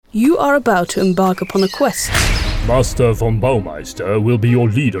You are about to embark upon a quest. Master von Baumeister will be your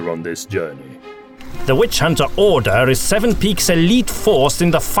leader on this journey. The Witch Hunter Order is Seven Peaks' elite force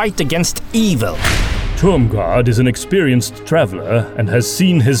in the fight against evil. Turmgard is an experienced traveler and has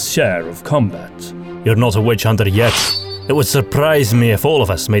seen his share of combat. You're not a witch hunter yet. It would surprise me if all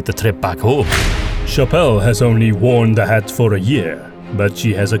of us made the trip back home. Chapelle has only worn the hat for a year, but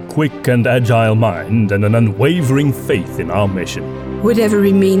she has a quick and agile mind and an unwavering faith in our mission. Whatever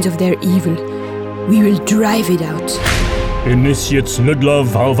remains of their evil, we will drive it out. Initiates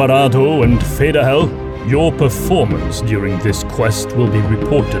Ludlov, Alvarado, and Federhel, your performance during this quest will be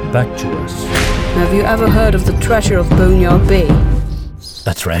reported back to us. Have you ever heard of the treasure of Boneyard Bay?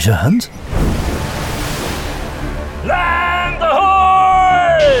 A treasure hunt? Land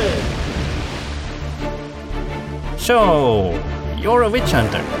ahoy! So, you're a witch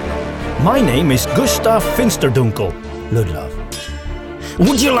hunter. My name is Gustav Finsterdunkel, Ludlov.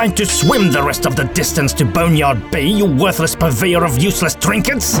 Would you like to swim the rest of the distance to Boneyard Bay, you worthless purveyor of useless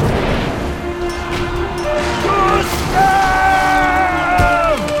trinkets?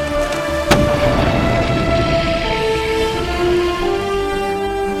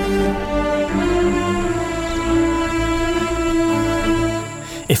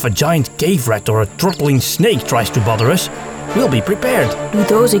 If a giant cave rat or a throttling snake tries to bother us, we'll be prepared. Do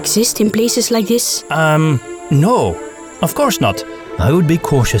those exist in places like this? No. Of course not. I would be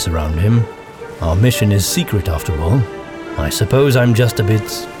cautious around him. Our mission is secret after all. I suppose I'm just a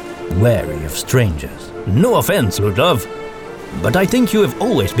bit wary of strangers. No offense, Ludlov, but I think you have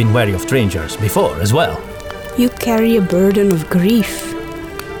always been wary of strangers before as well. You carry a burden of grief.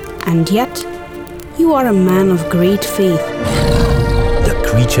 And yet, you are a man of great faith. The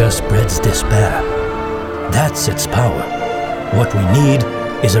creature spreads despair. That's its power. What we need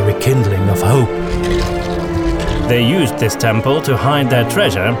is a rekindling of hope. They used this temple to hide their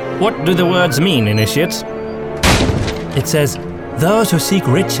treasure. What do the words mean, initiates? It says, those who seek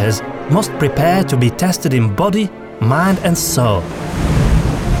riches must prepare to be tested in body, mind and soul.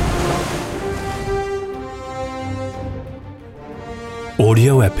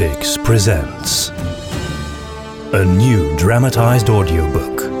 Audio Epics presents a new dramatized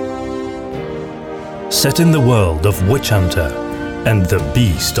audiobook set in the world of Witch Hunter and the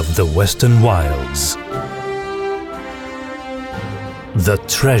Beast of the Western Wilds. The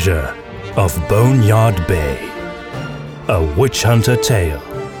Treasure of Boneyard Bay, a Witch Hunter tale.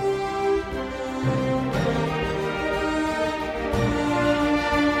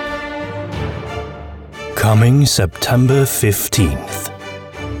 Coming September 15th.